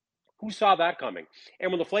Final. Who saw that coming?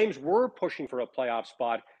 And when the Flames were pushing for a playoff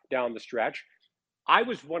spot down the stretch, I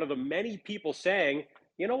was one of the many people saying,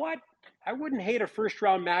 you know what? I wouldn't hate a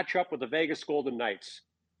first-round matchup with the Vegas Golden Knights.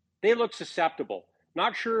 They look susceptible.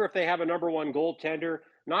 Not sure if they have a number 1 goaltender.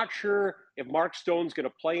 Not sure if Mark Stone's going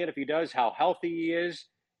to play, and if he does, how healthy he is.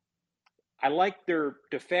 I like their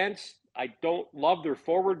defense. I don't love their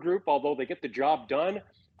forward group, although they get the job done.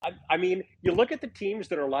 I mean, you look at the teams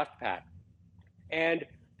that are left, Pat, and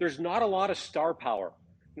there's not a lot of star power.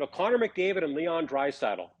 You know, Connor McDavid and Leon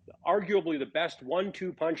Draisaitl, arguably the best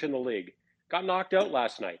 1-2 punch in the league, got knocked out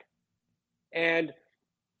last night. And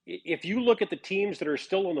if you look at the teams that are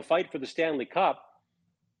still in the fight for the Stanley Cup,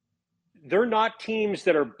 they're not teams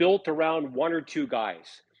that are built around 1 or 2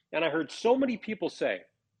 guys. And I heard so many people say,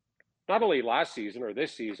 not only last season or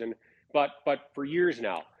this season, but for years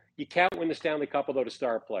now, you can't win the Stanley Cup without a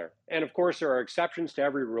star player. And of course, there are exceptions to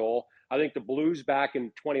every rule. I think the Blues back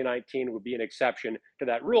in 2019 would be an exception to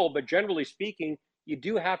that rule. But generally speaking, you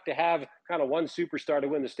do have to have kind of one superstar to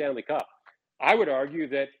win the Stanley Cup. I would argue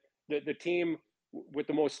that the team with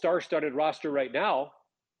the most star-studded roster right now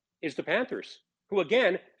is the Panthers, who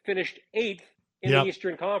again finished 8th in the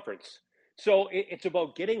Eastern Conference. So it's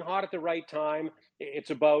about getting hot at the right time. It's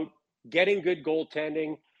about getting good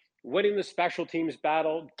goaltending, winning the special teams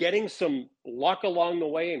battle, getting some luck along the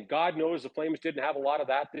way. And God knows the Flames didn't have a lot of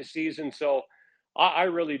that this season. So I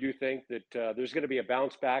really do think that there's going to be a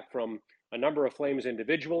bounce back from a number of Flames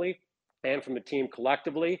individually and from the team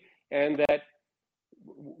collectively. And that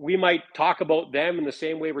we might talk about them in the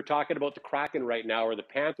same way we're talking about the Kraken right now or the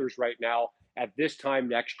Panthers right now at this time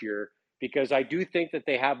next year, because I do think that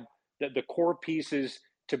they have the core pieces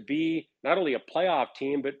to be not only a playoff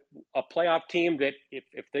team, but a playoff team that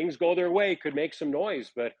if things go their way could make some noise.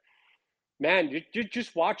 But man,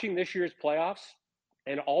 just watching this year's playoffs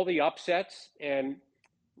and all the upsets and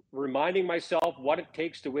reminding myself what it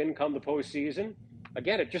takes to win come the postseason,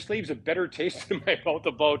 again, it just leaves a bitter taste in my mouth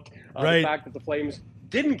about the fact that the Flames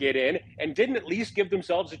didn't get in and didn't at least give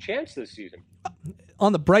themselves a chance this season.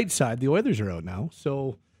 On the bright side, the Oilers are out now,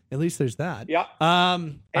 so at least there's that. Yeah.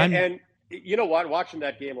 And you know what? Watching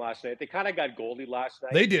that game last night, they kind of got goldie last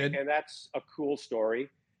night. They did. And that's a cool story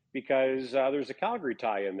because there's a Calgary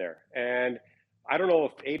tie in there. And I don't know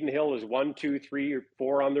if Aiden Hill is 1, 2, 3, or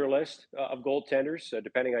 4 on their list of goaltenders,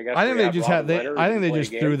 depending, I guess. I think they just had. I think they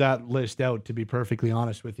just threw that list out. To be perfectly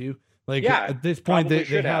honest with you, like at this point, they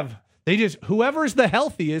have. They just whoever's the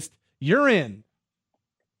healthiest, you're in.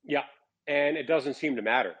 Yeah, and it doesn't seem to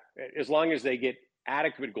matter as long as they get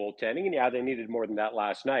adequate goaltending. And yeah, they needed more than that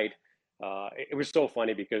last night. It was so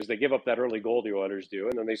funny because they give up that early goal, the Oilers do,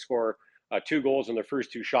 and then they score 2 goals in their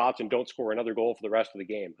first 2 shots and don't score another goal for the rest of the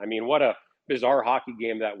game. I mean, what a bizarre hockey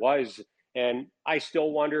game that was. And I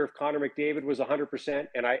still wonder if Connor McDavid was 100%.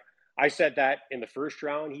 And I said that in the first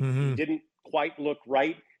round. He didn't quite look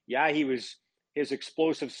right. Yeah, he was his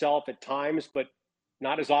explosive self at times, but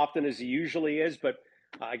not as often as he usually is. But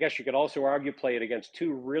I guess you could also argue play it against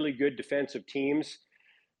 2 really good defensive teams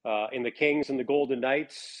in the Kings and the Golden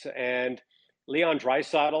Knights. And Leon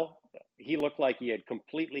Draisaitl, he looked like he had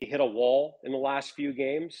completely hit a wall in the last few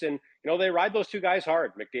games. And, they ride those 2 guys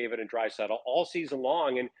hard, McDavid and Draisaitl, all season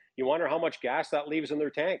long. And you wonder how much gas that leaves in their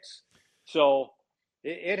tanks. So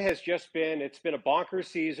it's been a bonkers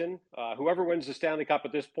season. Whoever wins the Stanley Cup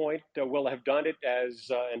at this point will have done it as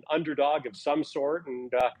an underdog of some sort.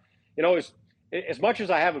 And, as much as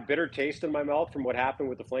I have a bitter taste in my mouth from what happened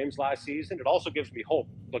with the Flames last season, it also gives me hope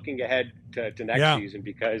looking ahead to next season,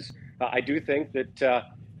 because I do think that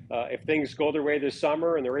if things go their way this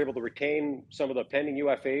summer and they're able to retain some of the pending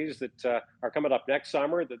UFAs that are coming up next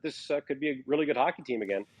summer, that this could be a really good hockey team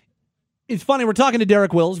again. It's funny. We're talking to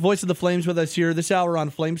Derek Wills, voice of the Flames, with us here this hour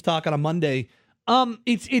on Flames Talk on a Monday.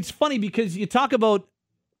 It's funny because you talk about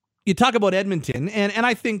Edmonton, and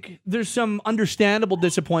I think there's some understandable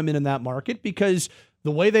disappointment in that market because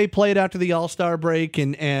the way they played after the All-Star break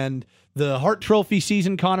and the Hart Trophy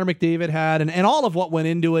season Connor McDavid had and all of what went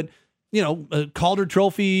into it, a Calder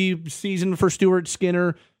Trophy season for Stuart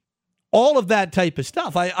Skinner, all of that type of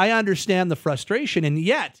stuff. I understand the frustration, and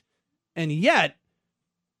yet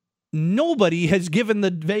nobody has given the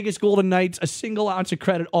Vegas Golden Knights a single ounce of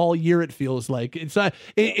credit all year. It feels like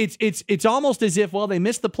it's almost as if, well, they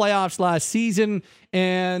missed the playoffs last season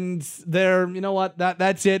and they're,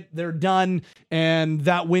 that's it. They're done. And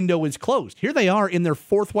that window is closed. Here they are in their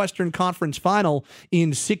 4th Western Conference final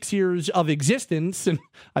in 6 years of existence. And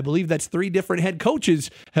I believe that's 3 different head coaches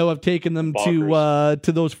who have taken them to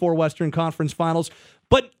those 4 Western Conference finals.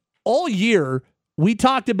 But all year we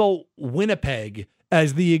talked about Winnipeg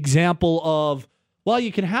as the example of, well,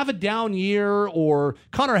 you can have a down year, or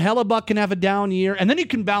Connor Hellebuck can have a down year, and then you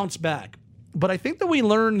can bounce back. But I think that we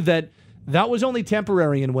learned that was only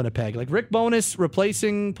temporary in Winnipeg. Like Rick Bowness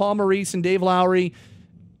replacing Paul Maurice and Dave Lowry,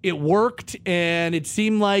 it worked, and it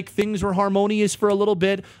seemed like things were harmonious for a little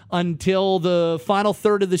bit until the final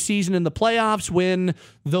third of the season in the playoffs, when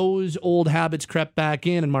those old habits crept back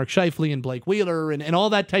in, and Mark Scheifele and Blake Wheeler and all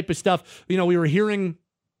that type of stuff. We were hearing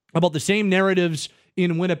about the same narratives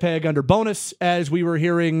in Winnipeg under Bowness as we were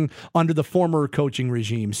hearing under the former coaching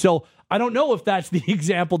regime. So I don't know if that's the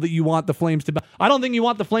example that you want the Flames to be. I don't think you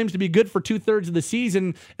want the Flames to be good for 2/3 of the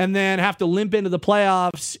season and then have to limp into the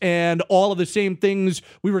playoffs and all of the same things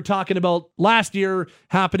we were talking about last year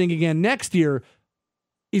happening again next year.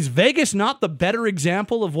 Is Vegas not the better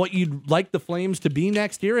example of what you'd like the Flames to be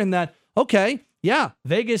next year? In that, okay, yeah,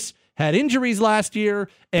 Vegas had injuries last year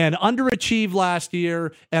and underachieved last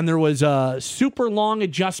year, and there was a super long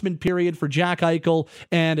adjustment period for Jack Eichel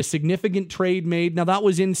and a significant trade made. Now, that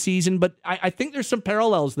was in season, but I think there's some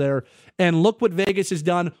parallels there. And look what Vegas has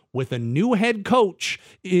done with a new head coach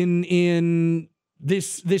in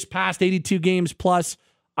this past 82 games plus.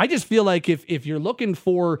 I just feel like if you're looking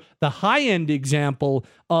for the high-end example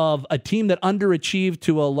of a team that underachieved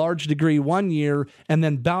to a large degree one year and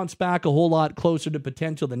then bounced back a whole lot closer to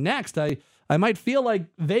potential the next, I might feel like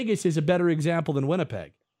Vegas is a better example than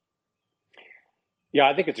Winnipeg. Yeah,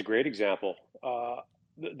 I think it's a great example.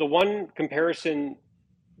 The one comparison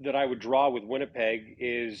that I would draw with Winnipeg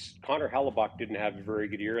is Connor Hellebuck didn't have a very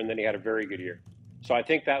good year, and then he had a very good year. So I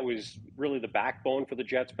think that was really the backbone for the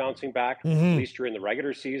Jets bouncing back, at least during the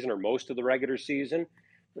regular season or most of the regular season.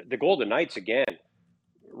 The Golden Knights, again,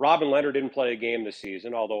 Robin Leonard didn't play a game this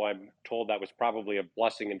season, although I'm told that was probably a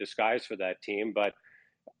blessing in disguise for that team. But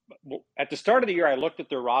At the start of the year, I looked at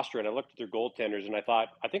their roster and I looked at their goaltenders, and I thought,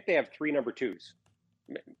 I think they have 3 number 2s.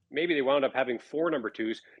 Maybe they wound up having 4 number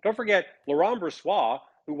 2s. Don't forget, Laurent Brossoit,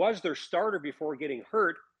 who was their starter before getting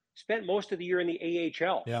hurt, spent most of the year in the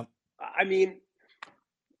AHL. Yeah. I mean,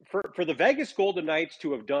 for the Vegas Golden Knights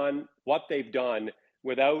to have done what they've done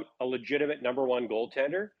without a legitimate number 1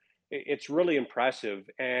 goaltender, it's really impressive.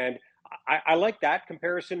 And I like that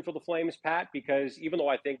comparison for the Flames, Pat, because even though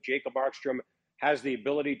I think Jacob Markstrom has the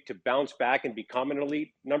ability to bounce back and become an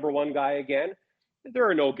elite number 1 guy again, there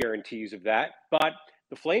are no guarantees of that. But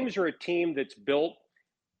the Flames are a team that's built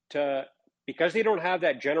to, because they don't have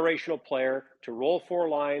that generational player, to roll 4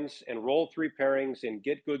 lines and roll 3 pairings and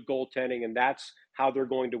get good goaltending, and that's how they're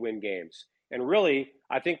going to win games. And really,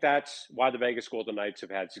 I think that's why the Vegas Golden Knights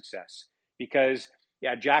have had success. Because,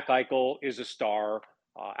 yeah, Jack Eichel is a star.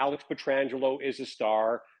 Alex Pietrangelo is a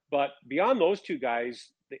star. But beyond those 2 guys,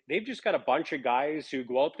 they've just got a bunch of guys who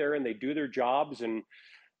go out there and they do their jobs, and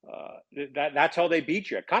that's how they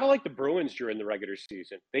beat you. Kind of like the Bruins during the regular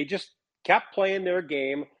season. They just kept playing their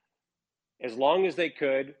game as long as they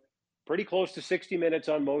could, pretty close to 60 minutes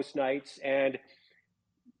on most nights. And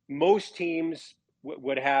most teams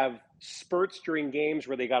would have spurts during games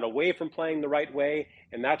where they got away from playing the right way,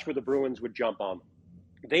 and that's where the Bruins would jump on them.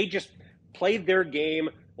 They just played their game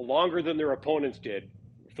longer than their opponents did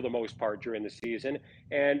for the most part during the season.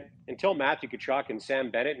 And until Matthew Tkachuk and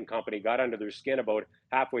Sam Bennett and company got under their skin about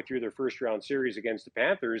halfway through their first-round series against the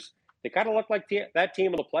Panthers, they kind of looked like that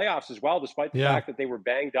team in the playoffs as well, despite the fact that they were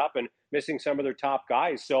banged up and missing some of their top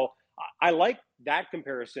guys. So I like that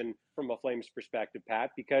comparison from a Flames perspective,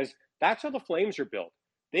 Pat, because that's how the Flames are built.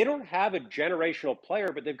 They don't have a generational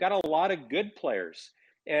player, but they've got a lot of good players.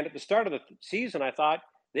 And at the start of the season, I thought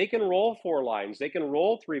they can roll 4 lines. They can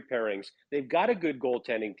roll 3 pairings. They've got a good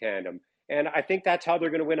goaltending tandem. And I think that's how they're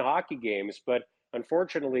going to win hockey games. But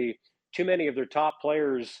unfortunately, too many of their top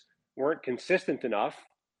players weren't consistent enough,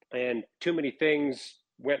 and too many things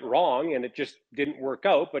went wrong, and it just didn't work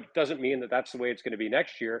out. But it doesn't mean that that's the way it's going to be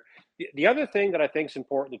next year. The other thing that I think is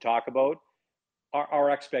important to talk about are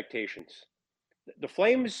expectations. The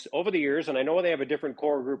Flames, over the years, and I know they have a different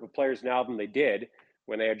core group of players now than they did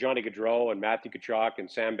when they had Johnny Gaudreau and Matthew Tkachuk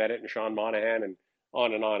and Sam Bennett and Sean Monahan and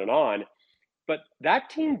on and on and on. But that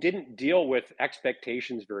team didn't deal with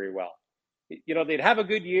expectations very well. You know, they'd have a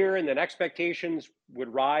good year, and then expectations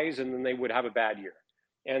would rise, and then they would have a bad year.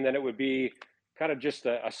 And then it would be kind of just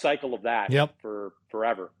a cycle of that for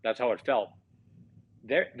forever. That's how it felt.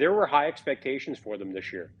 There were high expectations for them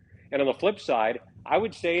this year. And on the flip side, I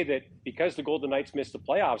would say that because the Golden Knights missed the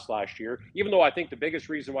playoffs last year, even though I think the biggest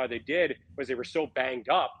reason why they did was they were so banged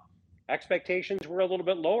up, expectations were a little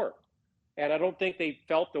bit lower. And I don't think they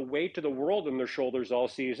felt the weight of the world on their shoulders all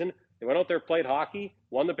season. They went out there, played hockey,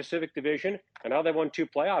 won the Pacific Division, and now they won 2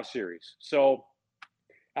 playoff series. So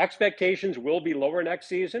expectations will be lower next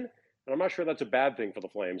season, and I'm not sure that's a bad thing for the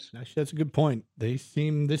Flames. Actually, that's a good point. They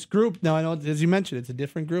seem, this group, now I know, as you mentioned, it's a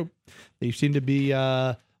different group. They seem to be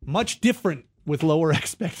much different with lower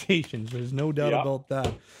expectations. There's no doubt about that.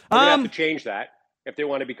 They're going to have to change that if they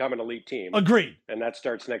want to become an elite team. Agreed. And that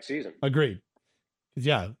starts next season. Agreed. Because,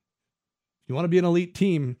 yeah, if you want to be an elite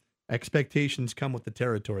team, expectations come with the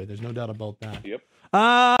territory. There's no doubt about that. Yep.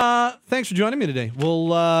 Thanks for joining me today. We'll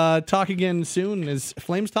talk again soon. As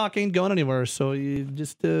Flames Talk ain't going anywhere, so you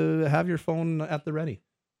just have your phone at the ready.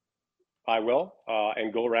 I will,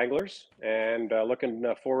 and go Wranglers, and looking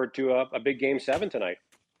forward to a big Game 7 tonight.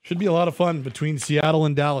 Should be a lot of fun between Seattle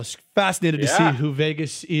and Dallas. Fascinated to see who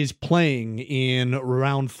Vegas is playing in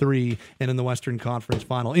round 3 and in the Western Conference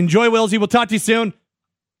Final. Enjoy, Wilsey. We'll talk to you soon.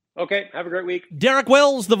 Okay, have a great week. Derek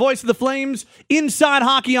Wills, the voice of the Flames, inside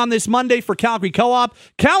hockey on this Monday for Calgary Co-op.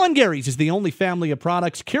 Cal & Gary's is the only family of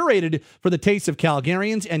products curated for the tastes of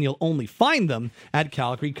Calgarians, and you'll only find them at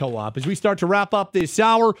Calgary Co-op. As we start to wrap up this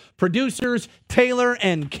hour, producers Taylor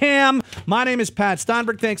and Cam, my name is Pat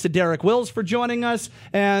Steinberg. Thanks to Derek Wills for joining us,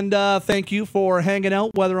 and thank you for hanging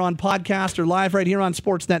out, whether on podcast or live right here on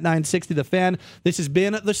Sportsnet 960 The Fan. This has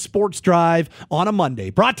been the Sports Drive on a Monday,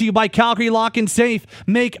 brought to you by Calgary Lock and Safe.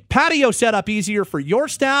 Make patio setup easier for your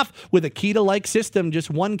staff with a key-to-like system. Just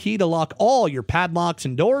one key to lock all your padlocks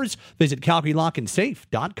and doors. Visit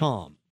CalgaryLockandSafe.com.